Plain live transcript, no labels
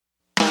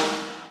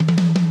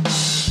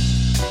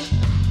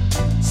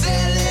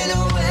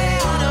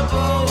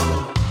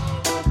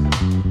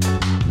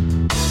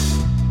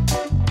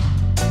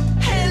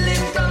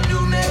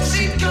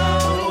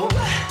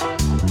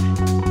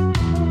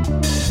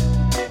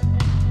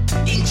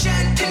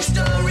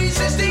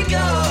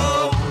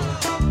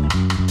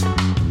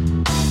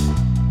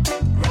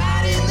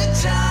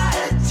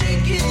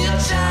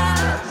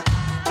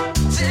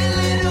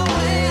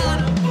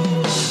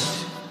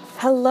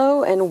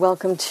and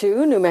welcome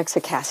to New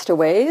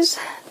Mexicastaways,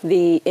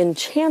 the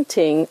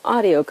enchanting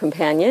audio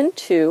companion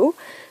to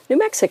New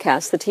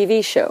Mexicast, the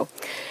TV show,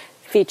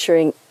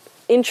 featuring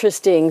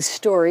interesting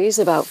stories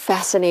about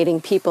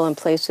fascinating people and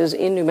places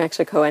in New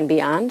Mexico and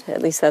beyond.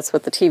 At least that's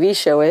what the TV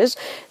show is.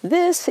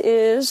 This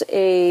is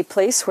a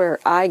place where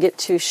I get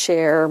to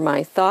share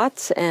my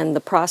thoughts and the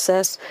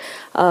process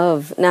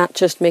of not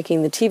just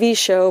making the TV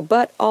show,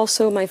 but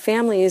also my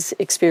family's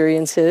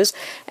experiences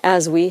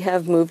as we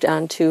have moved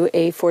on to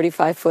a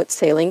 45-foot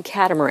sailing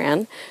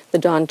catamaran, the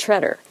Dawn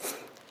Treader.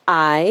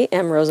 I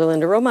am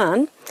Rosalinda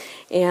Roman,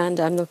 and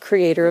I'm the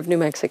creator of New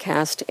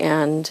Mexicast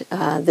and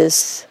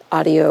this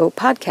audio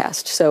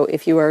podcast. So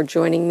if you are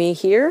joining me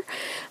here,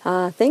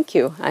 thank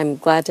you. I'm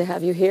glad to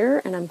have you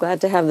here, and I'm glad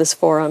to have this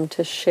forum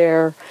to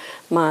share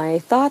my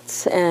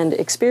thoughts and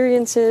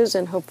experiences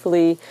and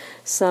hopefully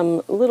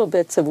some little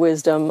bits of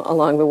wisdom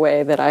along the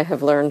way that I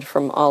have learned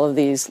from all of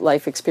these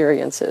life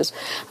experiences.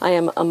 I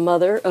am a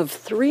mother of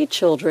 3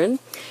 children,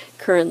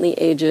 currently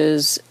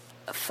ages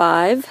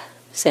 5,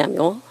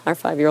 Samuel, our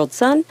 5-year-old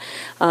son,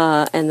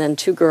 and then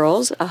 2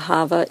 girls.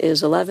 Ahava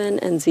is 11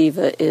 and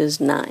Ziva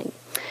is 9.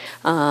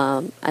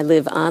 I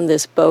live on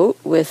this boat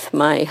with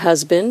my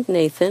husband,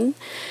 Nathan,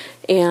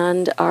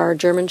 and our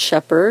German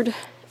Shepherd,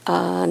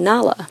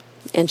 Nala,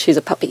 and she's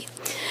a puppy.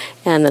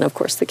 And then, of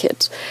course, the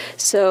kids.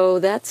 So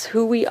that's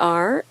who we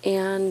are,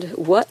 and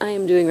what I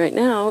am doing right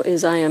now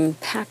is I am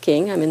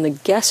packing. I'm in the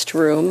guest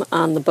room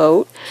on the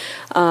boat,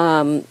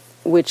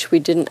 which we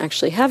didn't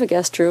actually have a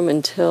guest room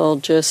until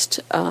just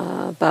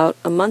about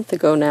a month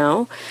ago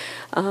now,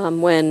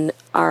 when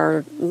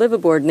our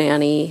liveaboard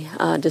nanny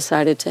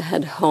decided to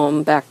head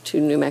home back to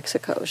New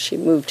Mexico. She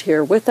moved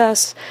here with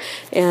us,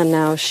 and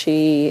now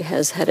she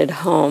has headed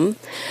home.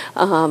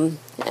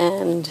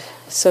 And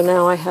so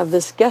now I have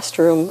this guest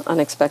room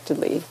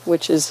unexpectedly,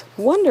 which is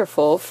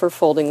wonderful for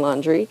folding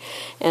laundry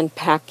and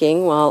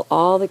packing while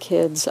all the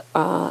kids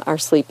are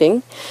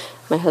sleeping.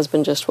 My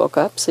husband just woke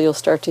up, so you'll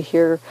start to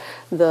hear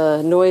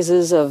the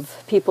noises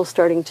of people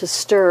starting to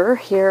stir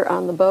here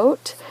on the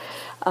boat.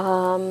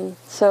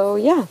 So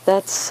yeah,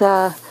 that's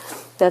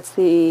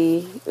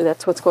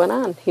what's going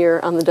on here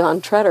on the Dawn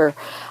Treader.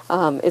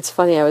 It's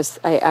funny.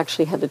 I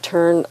actually had to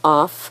turn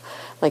off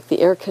like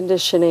the air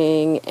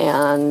conditioning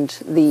and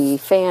the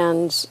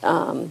fans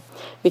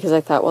because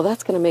I thought, well,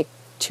 that's going to make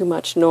too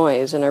much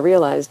noise, and I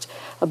realized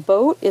a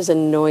boat is a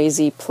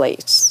noisy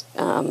place.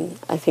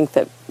 I think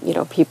that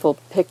people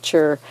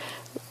picture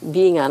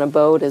being on a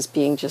boat as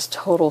being just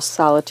total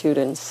solitude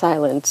and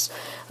silence,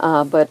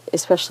 but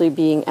especially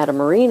being at a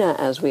marina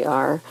as we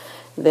are,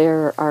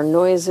 there are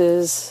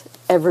noises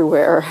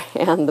everywhere,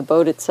 and the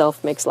boat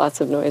itself makes lots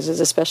of noises,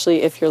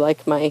 especially if you're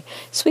like my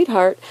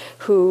sweetheart,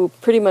 who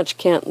pretty much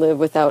can't live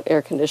without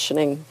air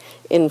conditioning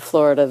in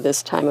Florida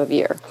this time of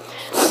year.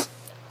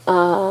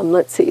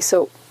 Let's see,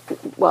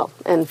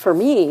 and for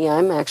me,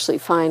 I'm actually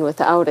fine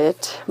without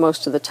it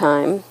most of the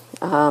time,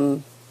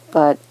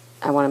 but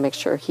I want to make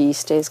sure he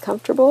stays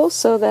comfortable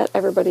so that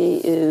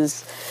everybody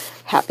is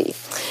happy.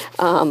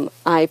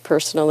 I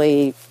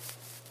personally,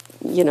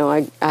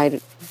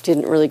 I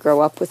didn't really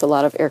grow up with a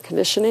lot of air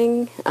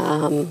conditioning.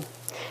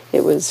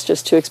 It was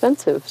just too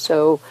expensive.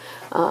 So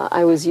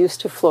I was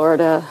used to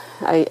Florida.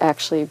 I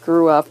actually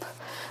grew up,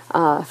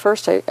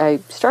 first I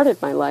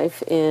started my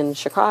life in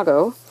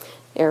Chicago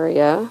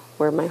area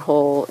where my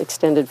whole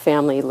extended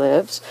family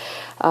lives.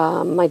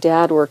 My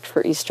dad worked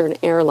for Eastern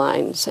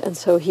Airlines, and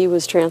so he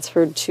was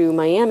transferred to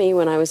Miami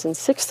when I was in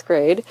 6th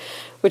grade,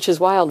 which is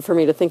wild for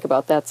me to think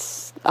about.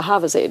 That's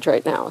Ahava's age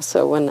right now.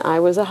 So when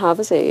I was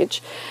Ahava's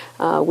age,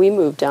 we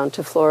moved down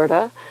to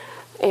Florida,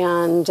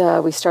 and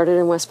we started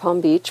in West Palm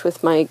Beach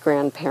with my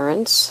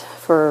grandparents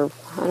for,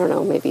 I don't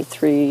know, maybe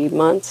 3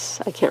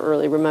 months. I can't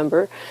really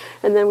remember.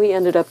 And then we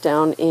ended up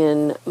down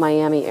in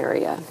Miami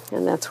area,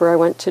 and that's where I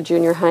went to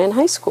junior high and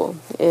high school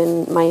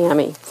in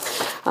Miami.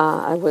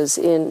 I lived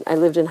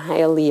in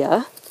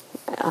Hialeah,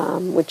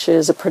 which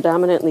is a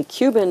predominantly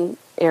Cuban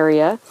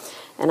area,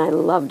 and I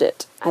loved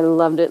it. I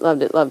loved it.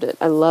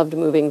 I loved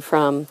moving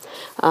from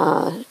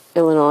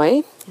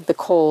Illinois, the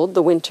cold,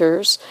 the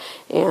winters,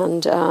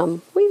 and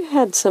we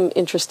had some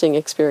interesting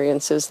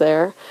experiences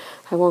there.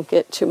 I won't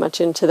get too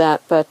much into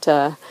that, but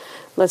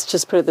let's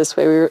just put it this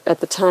way. At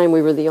the time,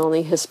 we were the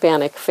only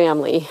Hispanic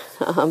family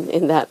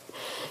in that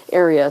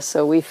area,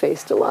 so we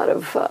faced a lot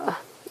of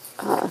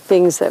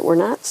things that were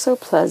not so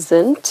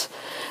pleasant.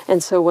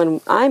 And so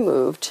when I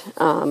moved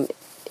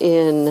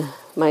in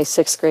my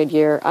 6th grade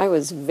year, I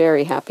was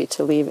very happy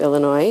to leave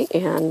Illinois,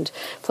 and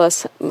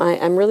plus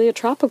I'm really a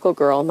tropical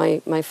girl.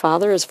 My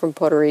father is from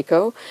Puerto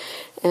Rico,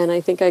 and I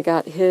think I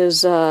got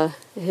his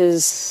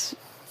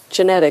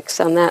genetics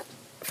on that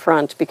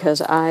front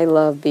because I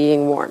love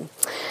being warm.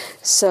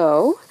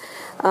 So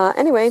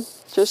anyway,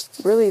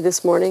 just really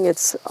this morning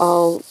it's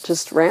all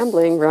just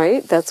rambling,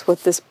 right? That's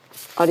what this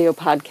audio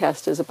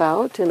podcast is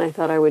about, and I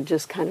thought I would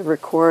just kind of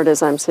record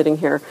as I'm sitting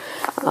here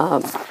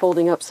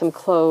folding up some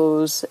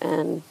clothes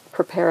and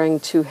preparing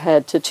to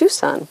head to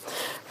Tucson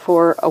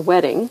for a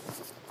wedding.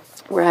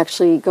 we're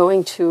actually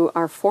going to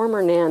our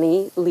former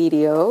nanny,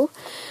 Lidio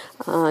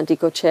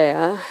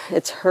Dicocea.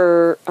 It's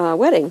her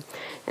wedding,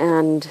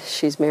 and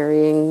she's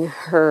marrying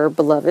her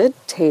beloved,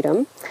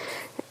 Tatum.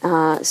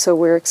 So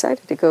we're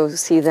excited to go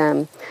see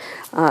them.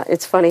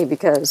 It's funny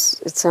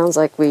because it sounds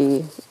like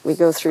we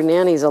go through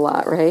nannies a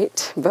lot,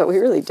 right? But we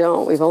really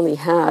don't. We've only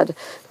had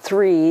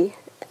 3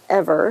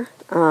 ever,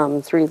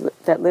 3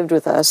 that lived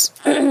with us,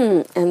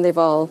 and they've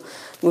all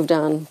moved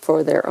on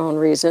for their own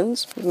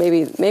reasons.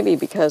 Maybe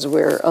because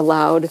we're a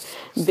loud,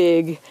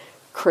 big,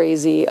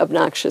 crazy,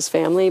 obnoxious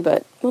family,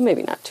 but, well,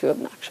 maybe not too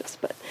obnoxious,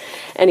 but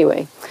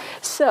anyway.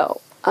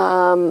 So,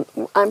 I'm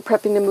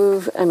prepping to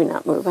move,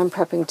 I'm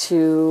prepping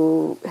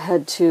to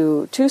head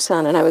to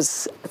Tucson, and I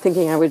was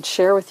thinking I would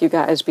share with you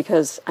guys,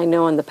 because I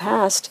know in the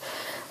past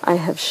I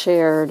have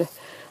shared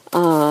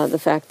the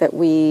fact that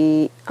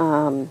we,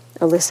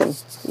 listen,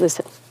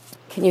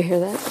 can you hear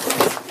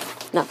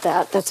that? Not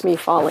that, that's me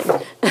falling.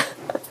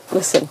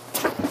 Listen.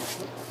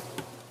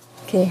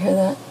 Can you hear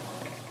that?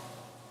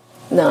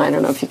 No, I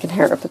don't know if you can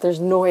hear it, but there's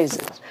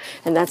noises.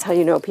 And that's how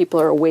you know people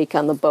are awake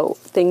on the boat.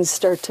 Things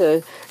start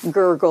to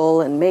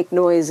gurgle and make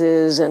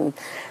noises, and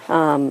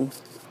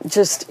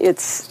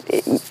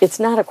it's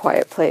not a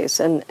quiet place.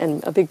 And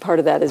a big part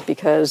of that is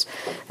because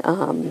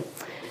the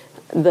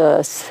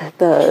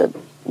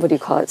what do you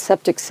call it,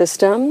 septic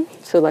system.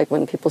 So like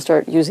when people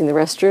start using the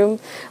restroom,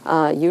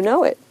 you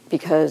know it,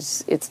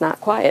 because it's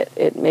not quiet.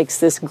 It makes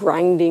this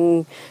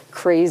grinding,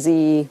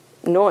 crazy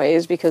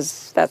noise,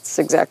 because that's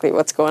exactly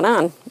what's going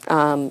on.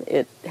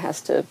 It has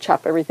to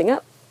chop everything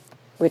up,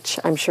 which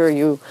I'm sure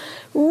you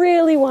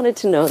really wanted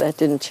to know that,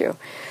 didn't you?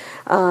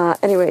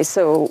 Anyway,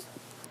 so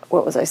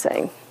what was I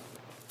saying?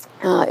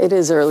 It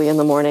is early in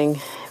the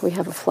morning. We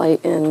have a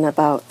flight in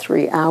about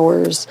 3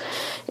 hours.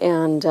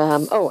 And,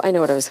 I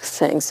know what I was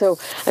saying. So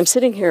I'm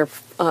sitting here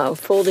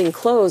folding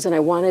clothes, and I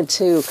wanted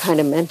to kind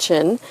of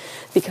mention,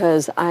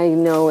 because I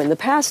know in the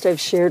past I've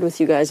shared with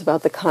you guys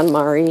about the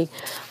KonMari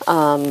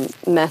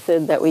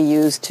method that we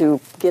use to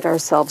get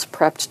ourselves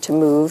prepped to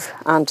move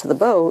onto the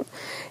boat.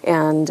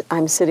 And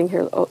I'm sitting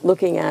here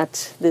looking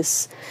at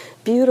this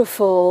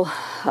beautiful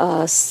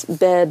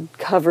bed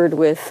covered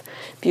with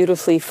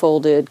beautifully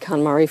folded,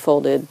 KonMari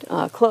folded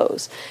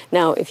clothes.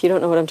 Now, if you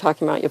don't know what I'm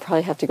talking about, you'll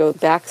probably have to go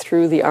back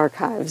through the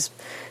archives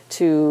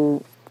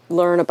to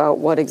learn about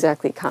what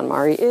exactly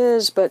KonMari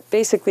is, but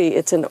basically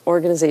it's an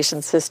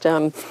organization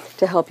system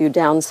to help you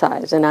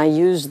downsize. And I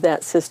used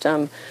that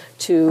system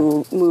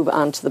to move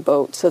onto the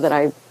boat so that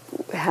I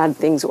had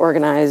things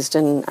organized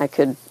and I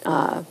could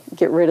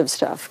get rid of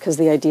stuff, because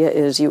the idea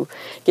is you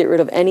get rid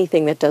of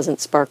anything that doesn't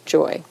spark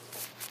joy.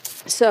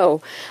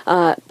 So,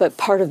 but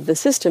part of the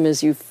system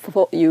is you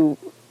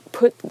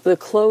put the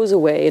clothes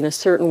away in a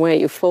certain way.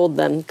 You fold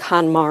them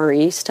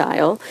KonMari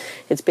style.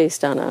 It's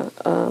based on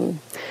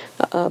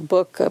a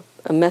book,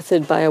 a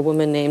method by a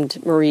woman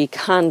named Marie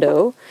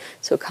Kondo.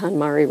 So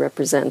KonMari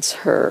represents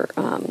her,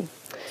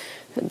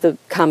 the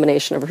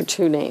combination of her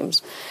 2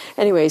 names.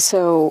 Anyway,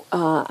 so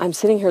I'm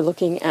sitting here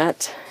looking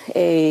at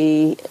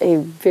a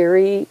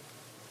very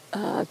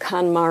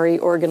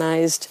KonMari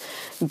organized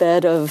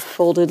bed of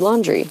folded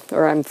laundry,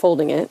 or I'm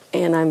folding it,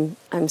 and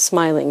I'm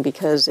smiling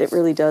because it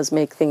really does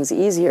make things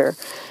easier.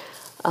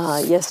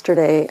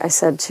 Yesterday, I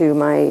said to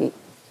my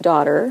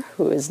daughter,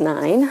 who is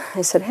 9,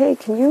 I said, "Hey,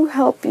 can you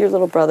help your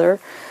little brother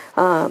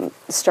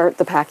start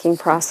the packing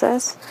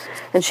process?"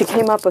 And she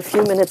came up a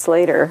few minutes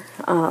later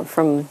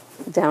from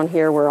down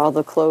here where all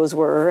the clothes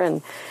were,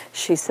 and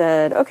she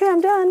said, "Okay,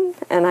 I'm done."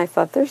 And I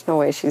thought, there's no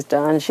way she's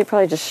done. She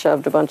probably just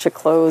shoved a bunch of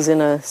clothes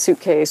in a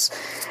suitcase.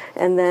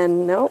 And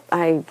then, nope,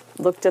 I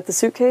looked at the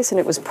suitcase, and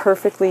it was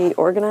perfectly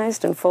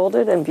organized and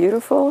folded and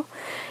beautiful.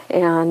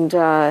 And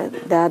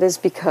that is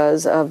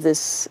because of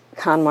this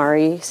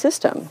KonMari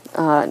system.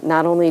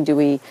 Not only do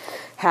we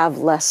have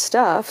less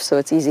stuff, so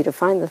it's easy to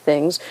find the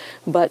things,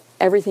 but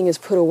everything is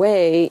put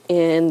away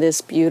in this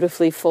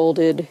beautifully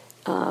folded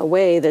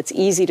way that's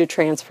easy to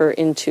transfer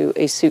into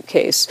a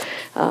suitcase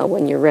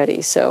when you're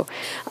ready. So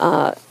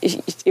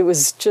it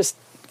was just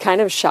kind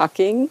of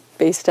shocking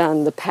based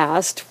on the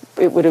past.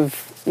 It would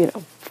have,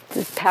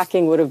 the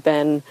packing would have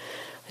been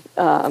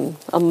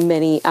a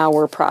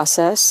many-hour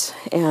process,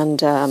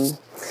 and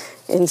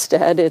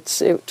instead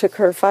it took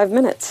her 5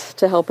 minutes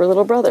to help her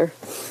little brother,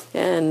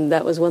 and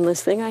that was one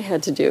less thing I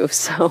had to do.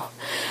 So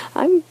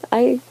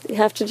I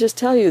have to just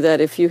tell you that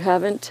if you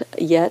haven't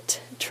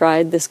yet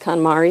tried this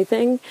KonMari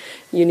thing,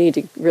 you need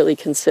to really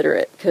consider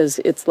it, because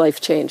it's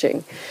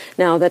life-changing.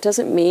 Now, that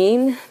doesn't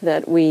mean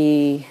that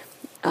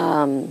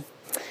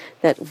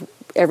that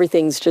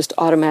everything's just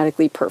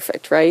automatically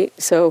perfect, right?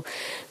 So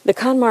the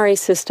KonMari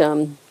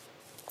system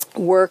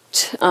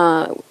worked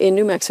in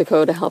New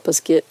Mexico to help us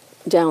get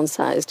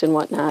downsized and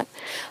whatnot.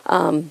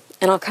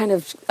 And I'll kind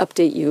of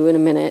update you in a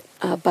minute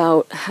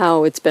about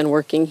how it's been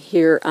working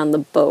here on the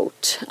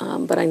boat.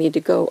 But I need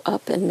to go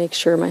up and make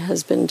sure my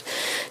husband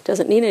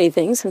doesn't need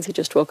anything, since he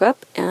just woke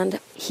up. And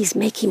he's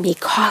making me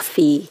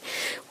coffee,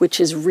 which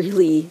is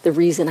really the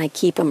reason I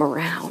keep him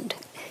around.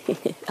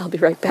 I'll be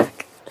right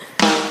back.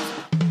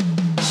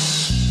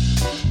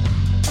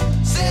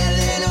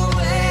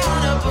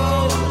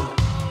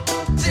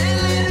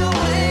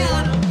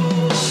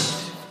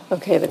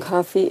 Okay, the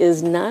coffee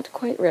is not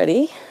quite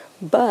ready,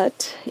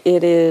 but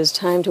it is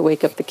time to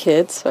wake up the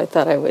kids, so I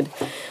thought I would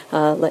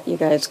let you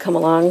guys come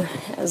along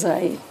as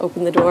I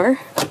open the door.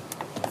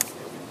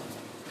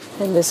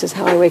 And this is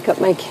how I wake up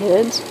my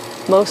kids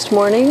most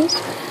mornings.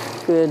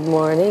 Good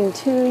morning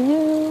to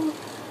you.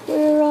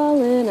 We're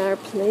all in our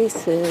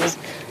places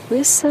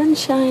with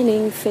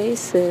sun-shining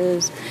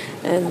faces,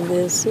 and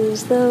this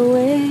is the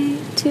way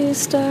to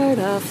start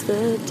off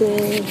the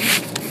day.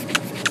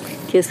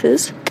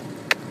 Kisses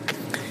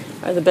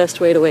are the best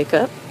way to wake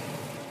up.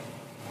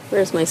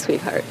 Where's my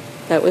sweetheart?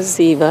 That was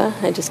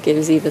Ziva. I just gave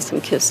Ziva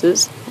some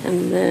kisses.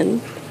 And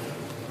then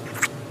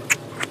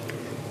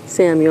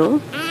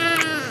Samuel.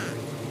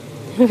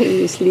 Are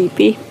you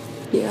sleepy?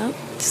 Yeah,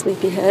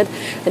 sleepy head.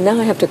 And now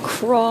I have to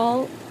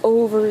crawl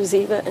over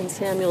Ziva and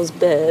Samuel's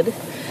bed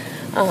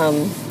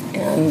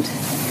and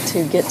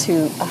to get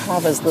to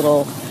Ahava's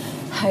little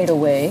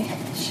hideaway.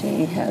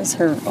 She has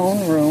her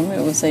own room.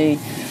 It was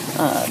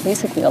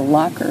basically a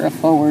locker, a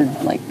forward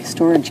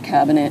storage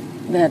cabinet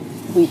that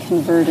we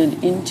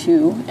converted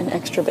into an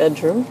extra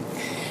bedroom.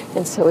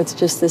 And so it's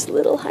just this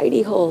little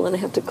hidey hole, and I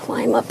have to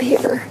climb up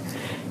here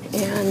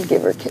and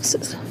give her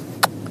kisses.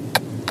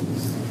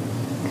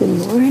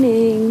 Good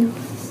morning.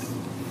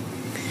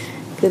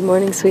 Good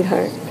morning,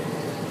 sweetheart.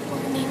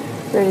 Morning.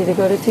 Ready to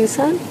go to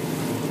Tucson?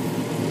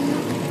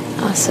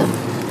 Awesome.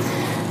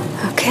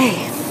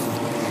 Okay.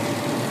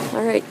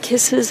 All right,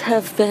 kisses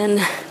have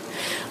been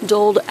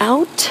doled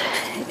out,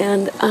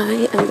 and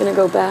I am going to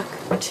go back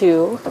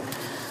to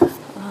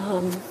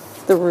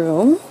the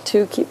room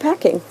to keep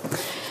packing.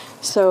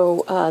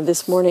 So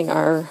this morning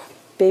our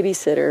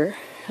babysitter,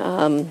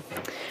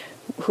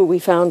 who we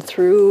found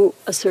through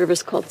a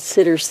service called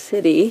Sitter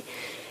City,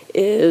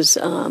 is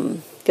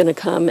going to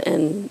come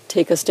and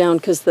take us down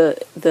because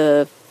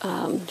the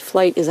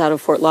flight is out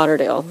of Fort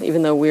Lauderdale.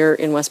 Even though we're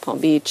in West Palm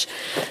Beach,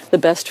 the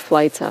best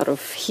flights out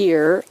of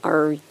here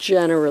are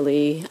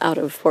generally out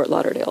of Fort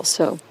Lauderdale.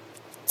 So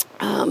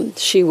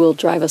she will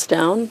drive us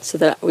down so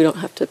that we don't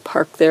have to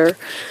park there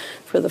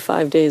for the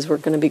 5 days we're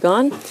going to be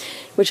gone,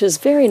 which is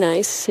very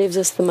nice, saves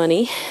us the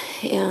money,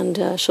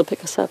 and she'll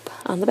pick us up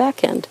on the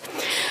back end.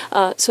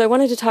 So I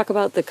wanted to talk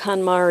about the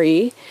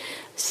KonMari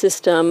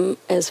system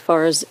as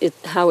far as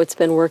how it's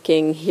been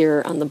working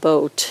here on the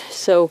boat.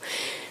 So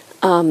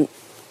to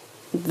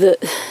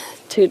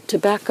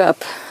back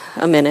up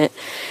a minute,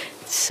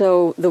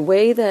 so the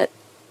way that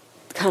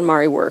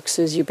KonMari works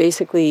is you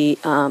basically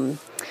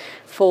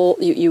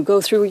you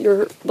go through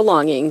your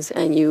belongings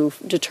and you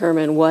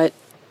determine what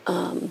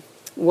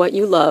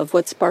you love,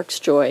 what sparks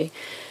joy,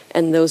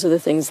 and those are the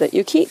things that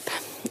you keep.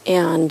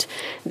 And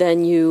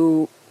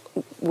then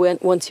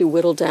once you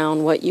whittle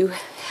down what you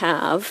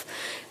have,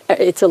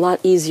 it's a lot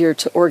easier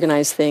to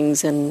organize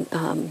things and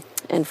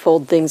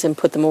fold things and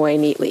put them away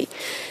neatly.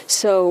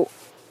 So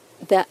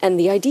and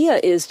the idea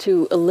is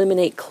to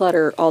eliminate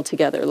clutter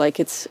altogether.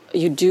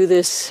 You do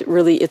this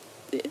really.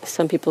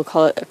 Some people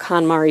call it a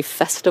KonMari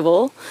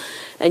festival,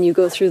 and you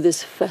go through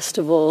this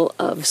festival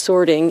of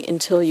sorting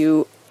until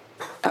you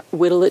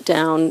whittle it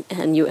down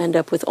and you end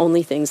up with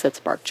only things that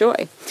spark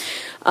joy.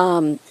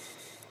 And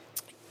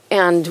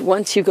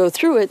once you go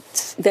through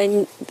it,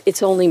 then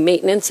it's only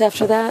maintenance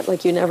after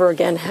that. You never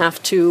again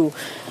have to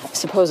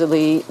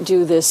supposedly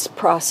do this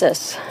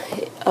process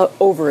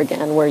over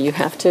again, where you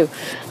have to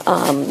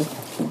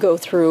go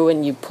through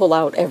and you pull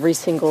out every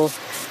single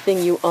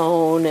thing you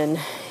own and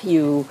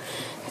you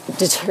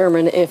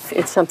determine if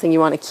it's something you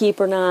want to keep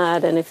or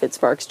not, and if it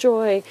sparks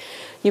joy.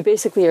 You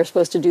basically are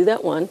supposed to do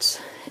that once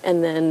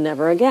and then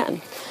never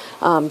again.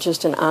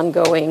 Just an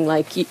ongoing,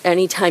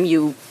 anytime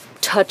you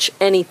touch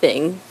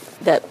anything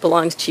that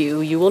belongs to you,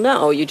 you will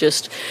know. You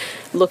just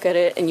look at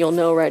it and you'll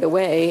know right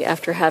away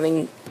after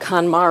having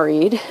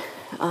KonMari'd.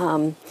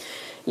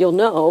 You'll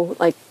know,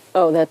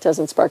 oh, that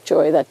doesn't spark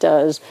joy, that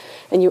does,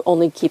 and you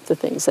only keep the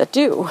things that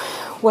do.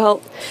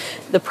 Well,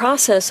 the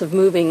process of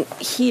moving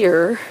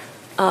here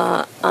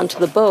onto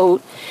the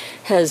boat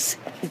has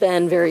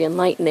been very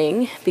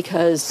enlightening,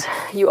 because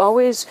you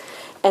always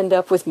end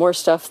up with more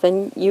stuff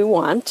than you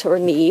want or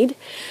need.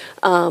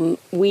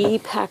 We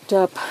packed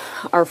up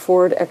our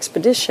Ford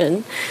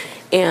Expedition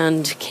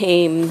and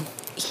came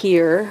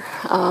here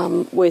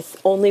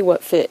with only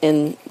what fit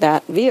in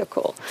that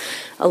vehicle,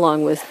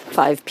 along with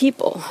 5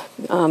 people,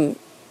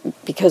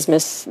 because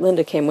Miss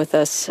Linda came with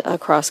us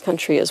across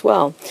country as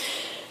well.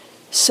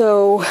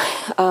 So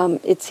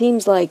it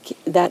seems like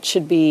that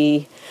should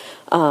be,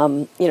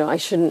 I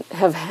shouldn't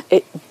have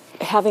it.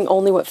 Having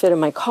only what fit in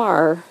my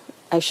car,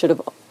 I should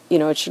have,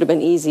 it should have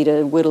been easy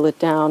to whittle it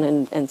down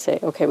and say,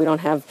 okay, we don't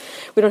have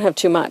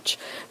too much.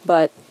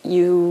 But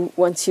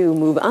once you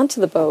move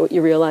onto the boat,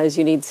 you realize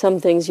you need some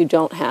things you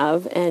don't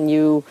have, and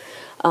you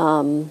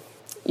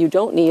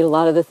don't need a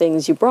lot of the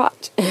things you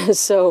brought.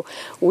 So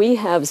we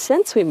have,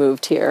 since we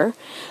moved here,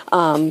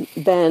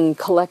 been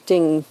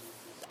collecting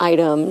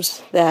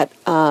items that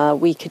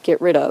we could get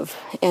rid of.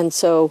 And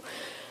so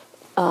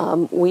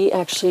we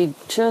actually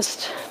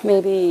just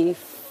maybe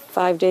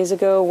 5 days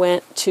ago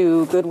went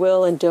to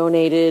Goodwill and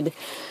donated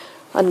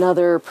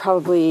another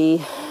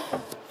probably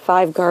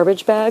 5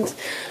 garbage bags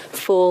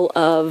full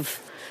of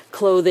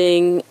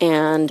clothing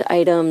and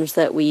items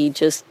that we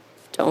just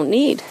don't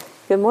need.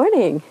 Good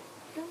morning.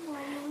 Good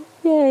morning.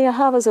 Yay,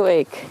 Ahava's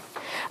awake.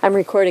 I'm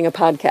recording a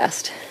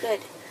podcast.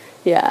 Good.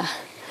 Yeah.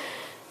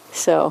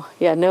 So,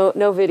 yeah,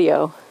 no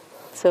video.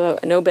 So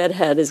no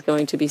bedhead is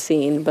going to be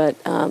seen, but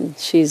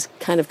she's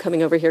kind of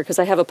coming over here because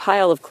I have a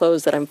pile of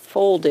clothes that I'm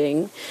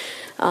folding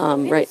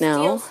right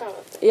now. Steal some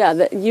of them.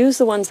 Yeah, use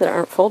the ones that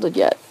aren't folded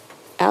yet.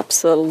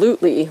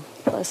 Absolutely.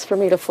 Less for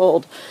me to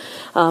fold.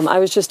 I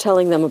was just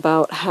telling them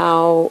about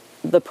how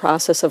the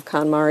process of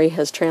KonMari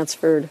has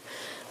transferred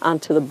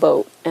onto the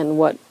boat and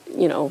what,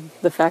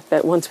 the fact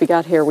that once we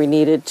got here we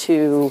needed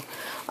to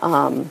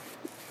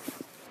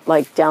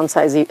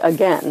downsize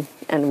again,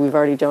 and we've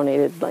already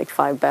donated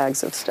 5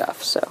 bags of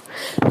stuff. So,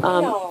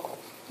 No.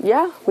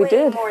 yeah, we Way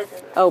did. more than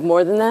that. Oh,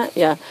 more than that?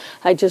 Yeah.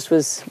 I just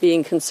was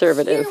being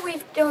conservative. Here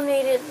we've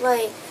donated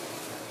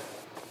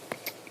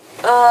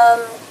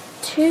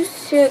 2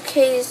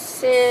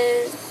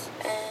 suitcases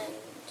and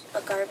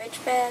a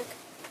garbage bag.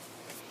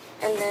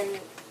 And then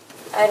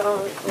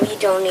we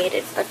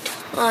donated a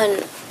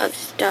ton of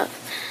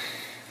stuff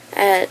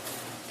at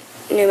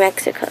New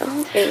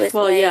Mexico. It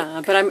was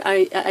yeah, but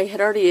I had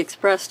already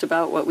expressed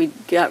about what we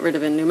got rid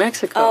of in New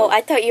Mexico. Oh,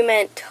 I thought you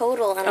meant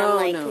total, and I'm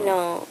like,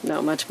 no.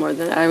 No, much more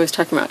than that. I was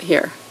talking about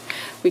here.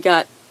 We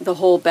got the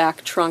whole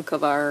back trunk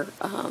of our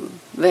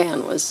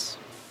van was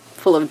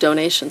full of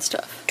donation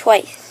stuff.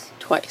 Twice.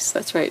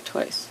 That's right,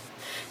 twice.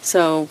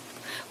 So,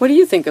 what do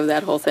you think of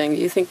that whole thing?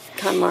 Do you think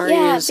KonMari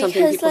is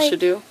something people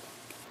should do?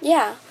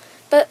 Yeah,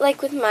 but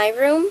with my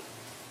room,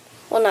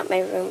 well, not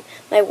my room,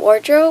 my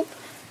wardrobe,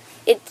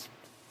 it's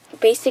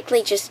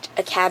basically just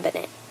a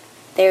cabinet.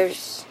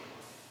 There's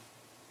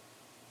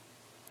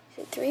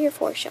 3 or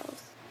 4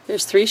 shelves.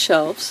 There's 3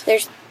 shelves.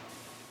 There's 3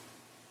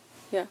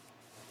 shelves. Yeah,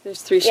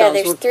 there's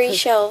 3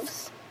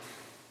 shelves.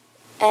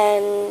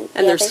 And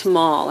they're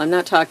small. I'm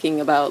not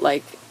talking about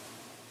like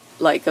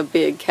a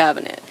big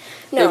cabinet.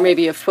 No. They're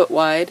maybe a foot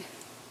wide.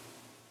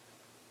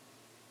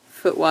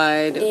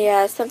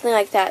 Yeah, something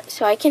like that.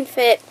 So I can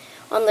fit,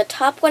 on the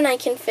top one I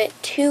can fit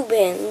 2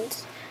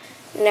 bins.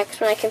 The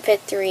next one I can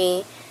fit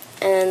 3.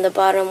 And then the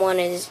bottom one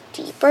is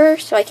deeper,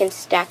 so I can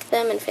stack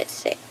them and fit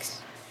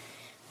 6.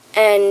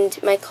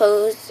 And my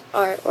clothes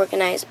are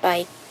organized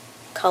by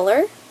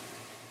color.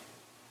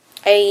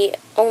 I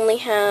only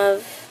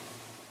have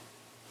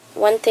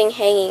 1 thing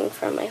hanging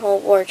from my whole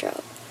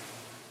wardrobe.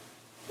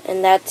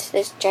 And that's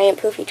this giant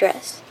poofy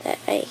dress that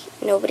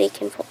nobody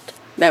can fold.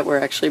 That we're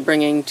actually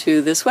bringing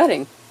to this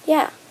wedding.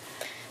 Yeah.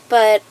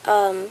 But,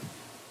 so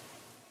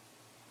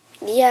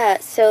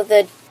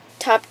the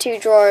top 2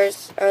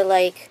 drawers are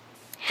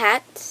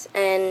hats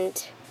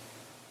and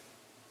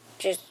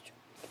just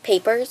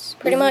papers,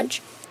 pretty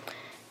much.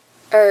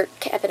 Or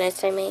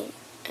cabinets, I mean.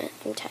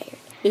 I'm tired.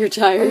 You're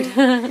tired.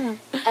 And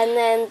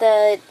then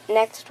the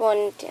next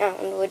one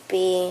down would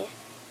be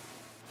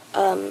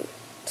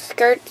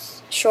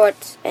skirts,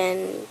 shorts,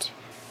 and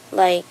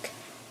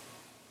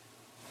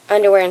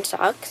underwear and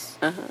socks.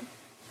 Uh-huh.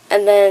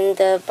 And then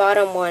the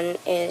bottom one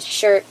is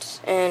shirts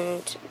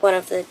and one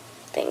of the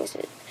things,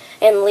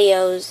 and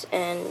Leos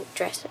and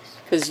dresses.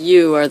 Because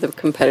you are the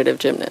competitive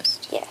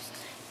gymnast. Yes.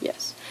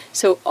 Yes.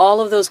 So all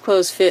of those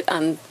clothes fit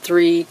on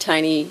 3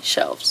 tiny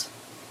shelves.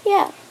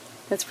 Yeah.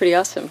 That's pretty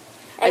awesome.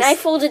 And I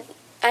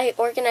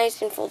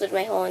organized and folded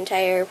my whole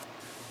entire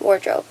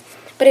wardrobe.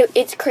 But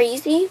it's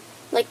crazy.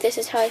 This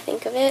is how I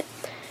think of it.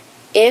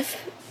 If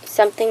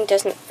something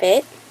doesn't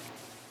fit,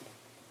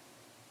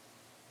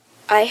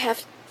 I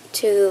have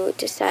to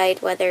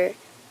decide whether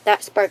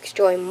that sparks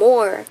joy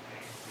more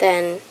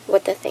than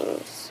what the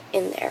things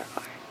in there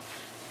are.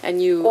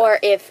 Or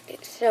if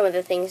some of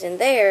the things in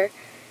there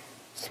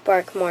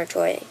spark more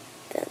joy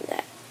than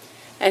that.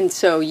 And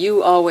so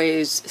you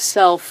always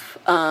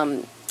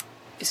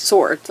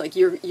sort,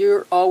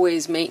 you're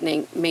always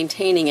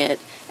maintaining it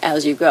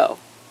as you go.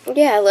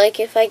 Yeah,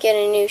 if I get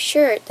a new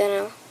shirt,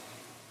 then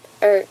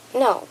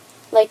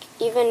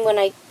even when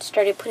I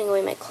started putting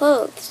away my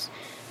clothes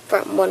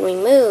from when we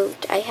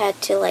moved, I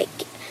had to,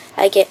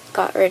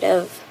 got rid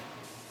of,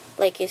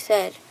 like you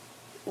said,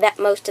 that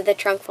most of the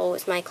trunk full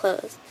was my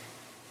clothes.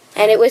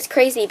 And it was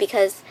crazy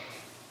because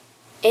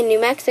in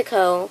New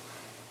Mexico,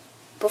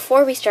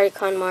 before we started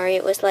KonMari,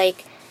 it was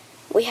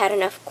we had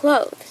enough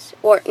clothes.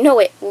 Or, no,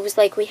 it was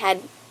we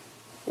had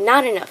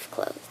not enough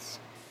clothes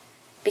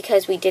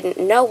because we didn't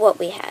know what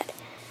we had.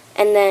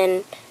 And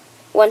then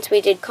once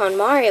we did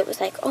KonMari, it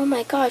was oh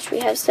my gosh, we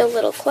have so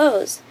little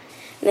clothes.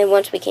 And then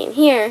once we came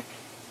here,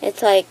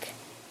 it's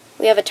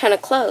we have a ton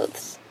of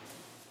clothes.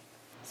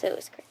 So it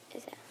was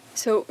crazy.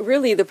 So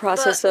really the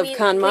process of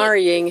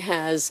KonMariing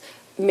has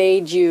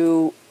made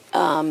you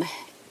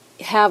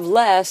have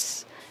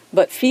less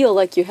but feel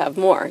like you have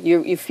more.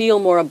 You feel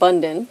more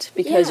abundant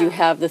because you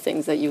have the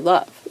things that you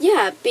love.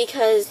 Yeah,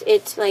 because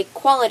it's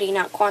quality,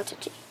 not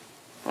quantity.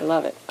 I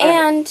love it.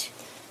 And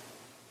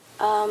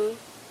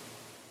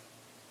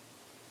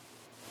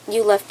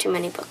you left too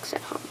many books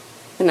at home.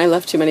 And I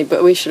left too many,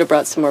 but we should have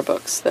brought some more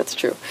books. That's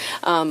true.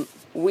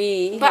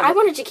 But I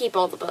wanted to keep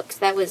all the books.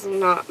 That was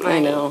not my... I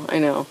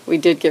know. We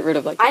did get rid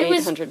of like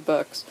 800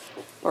 books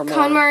or more.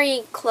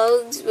 KonMari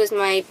clothes was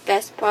my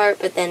best part,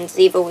 but then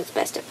Ziva was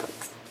best at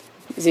books.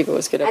 Ziva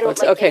was good at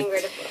books. I don't like getting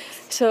rid of books.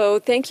 So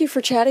thank you for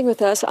chatting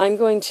with us. I'm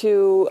going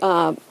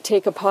to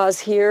take a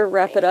pause here,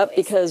 wrap it up,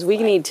 because we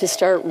need to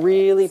start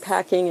really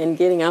packing and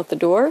getting out the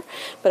door.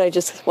 But I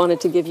just wanted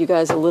to give you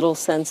guys a little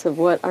sense of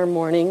what our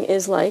morning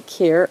is like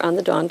here on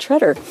the Dawn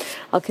Treader.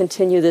 I'll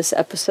continue this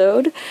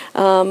episode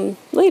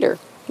later.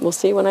 We'll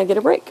see when I get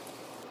a break.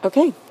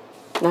 Okay,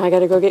 now I got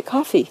to go get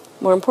coffee,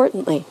 more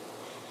importantly.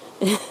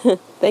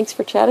 Thanks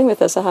for chatting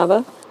with us,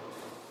 Ahava.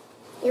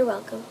 You're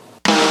welcome.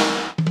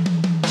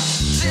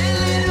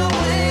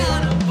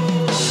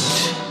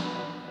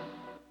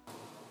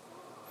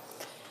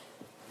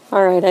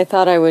 All right, I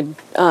thought I would,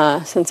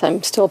 since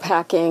I'm still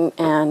packing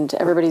and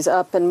everybody's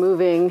up and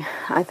moving,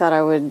 I thought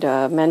I would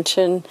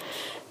mention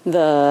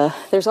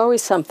there's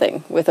always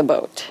something with a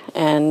boat.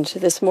 And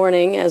this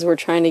morning, as we're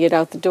trying to get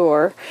out the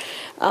door,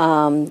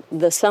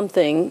 the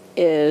something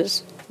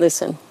is,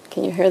 listen,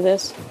 can you hear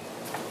this?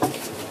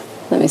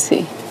 Let me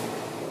see.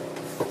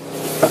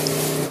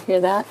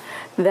 Hear that?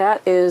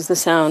 That is the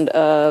sound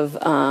of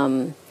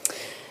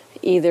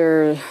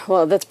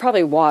that's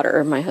probably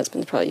water. My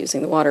husband's probably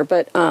using the water.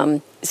 But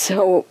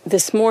so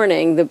this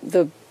morning,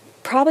 the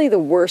probably the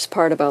worst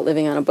part about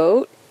living on a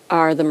boat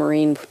are the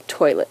marine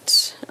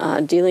toilets,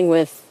 dealing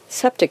with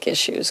septic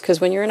issues.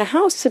 Because when you're in a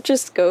house, it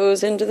just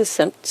goes into the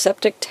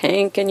septic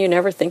tank and you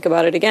never think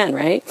about it again,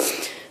 right?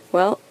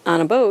 Well,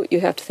 on a boat, you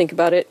have to think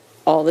about it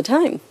all the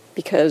time.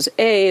 Because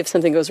A, if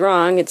something goes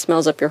wrong, it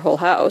smells up your whole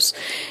house,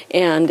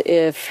 and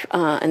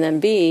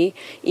then B,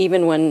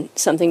 even when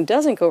something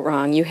doesn't go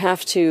wrong, you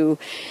have to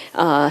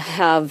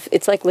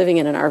it's like living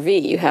in an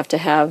RV. You have to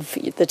have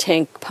the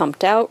tank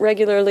pumped out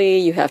regularly.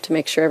 You have to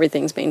make sure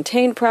everything's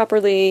maintained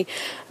properly,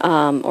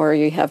 or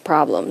you have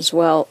problems.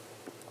 Well,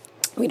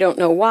 we don't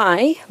know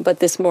why, but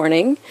this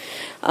morning,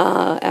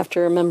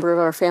 after a member of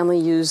our family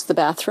used the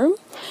bathroom,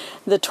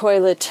 the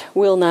toilet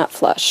will not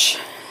flush.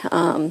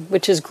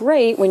 Which is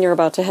great when you're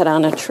about to head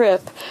on a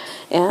trip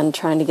and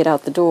trying to get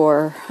out the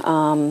door,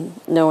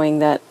 knowing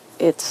that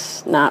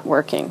it's not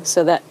working.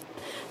 So that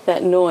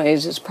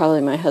noise is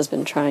probably my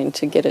husband trying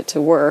to get it to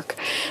work.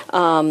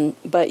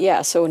 But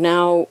yeah, so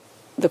now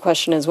the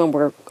question is, when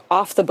we're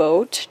off the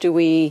boat, do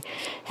we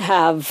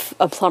have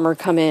a plumber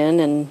come in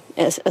and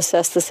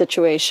assess the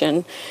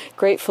situation?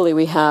 Gratefully,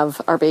 we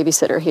have our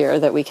babysitter here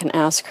that we can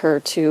ask her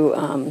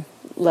to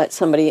let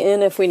somebody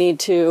in if we need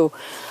to.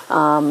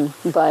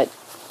 But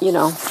you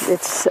know,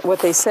 it's what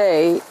they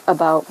say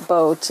about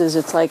boats is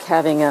it's like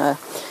having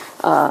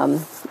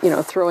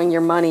throwing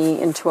your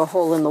money into a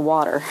hole in the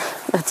water.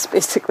 That's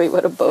basically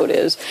what a boat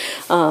is.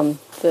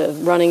 The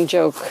running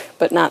joke,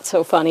 but not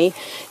so funny,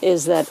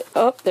 is that,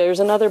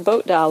 there's another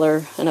boat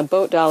dollar, and a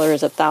boat dollar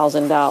is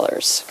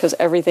 $1,000, because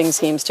everything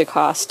seems to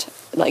cost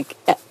like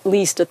at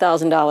least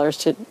 $1,000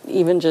 to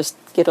even just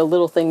get a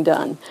little thing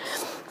done.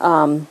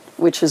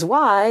 Which is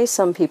why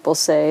some people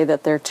say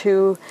that their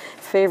two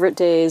favorite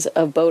days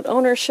of boat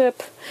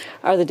ownership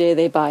are the day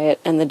they buy it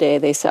and the day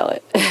they sell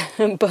it.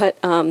 But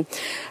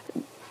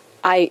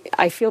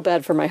I feel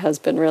bad for my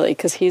husband, really,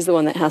 because he's the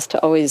one that has to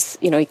always,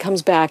 he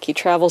comes back, he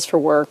travels for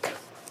work.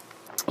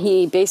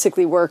 He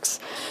basically works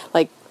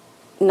like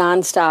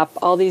nonstop,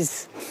 all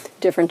these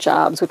different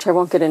jobs, which I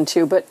won't get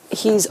into, but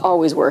he's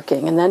always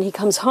working. And then he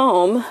comes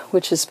home,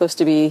 which is supposed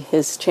to be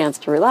his chance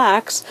to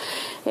relax,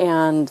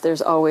 and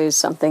there's always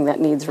something that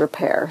needs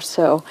repair.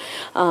 So,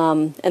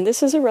 and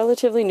this is a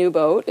relatively new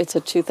boat. It's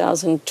a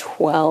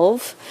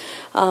 2012,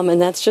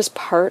 and that's just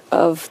part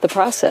of the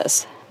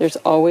process. There's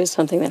always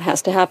something that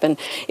has to happen.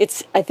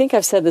 I think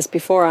I've said this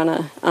before on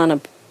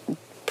a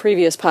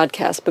previous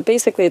podcast, but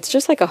basically it's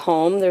just like a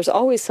home. There's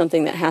always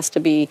something that has to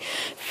be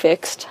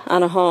fixed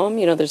on a home.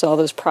 There's all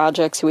those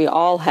projects we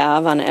all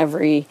have on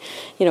every,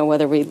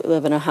 whether we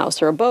live in a house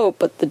or a boat,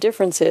 but the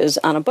difference is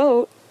on a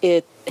boat,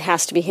 it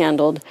has to be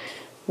handled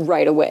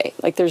right away.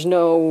 Like there's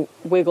no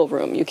wiggle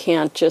room. You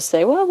can't just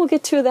say, well, we'll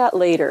get to that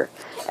later.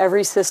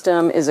 Every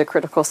system is a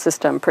critical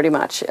system pretty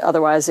much.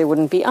 Otherwise, it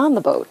wouldn't be on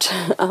the boat.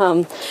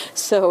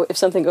 So if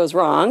something goes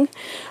wrong,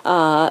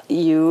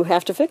 you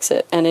have to fix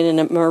it. And in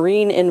a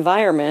marine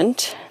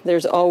environment,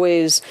 there's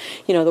always,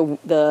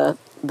 the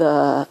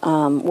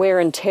wear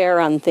and tear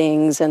on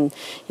things, and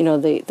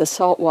the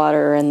salt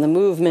water and the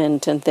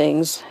movement and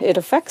things. It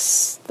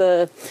affects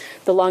the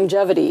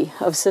longevity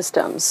of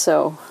systems.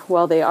 So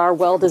while they are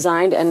well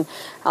designed, and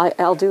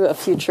I'll do a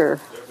future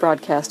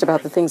broadcast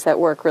about the things that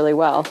work really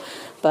well.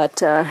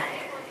 But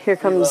here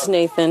comes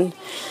Nathan,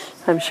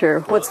 I'm sure.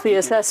 What's the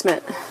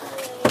assessment?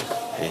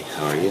 Hey,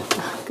 how are you?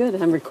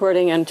 Good. I'm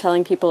recording and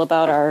telling people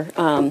about our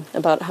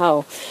about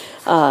how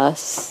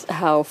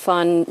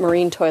fun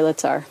marine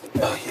toilets are.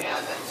 Oh yeah,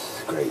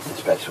 that's great,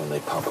 especially when they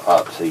pump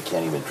up, so you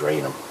can't even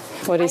drain them.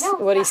 What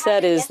he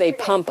said is they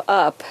pump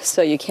up,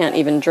 so you can't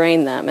even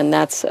drain them, and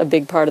that's a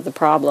big part of the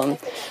problem.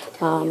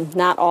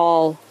 Not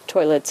all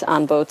toilets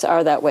on boats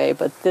are that way,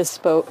 but this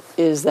boat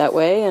is that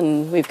way,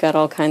 and we've got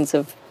all kinds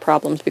of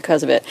problems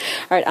because of it.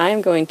 All right, I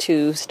am going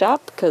to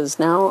stop because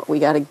now we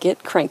got to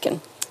get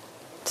cranking.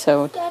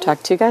 So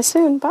talk to you guys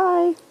soon.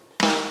 Bye.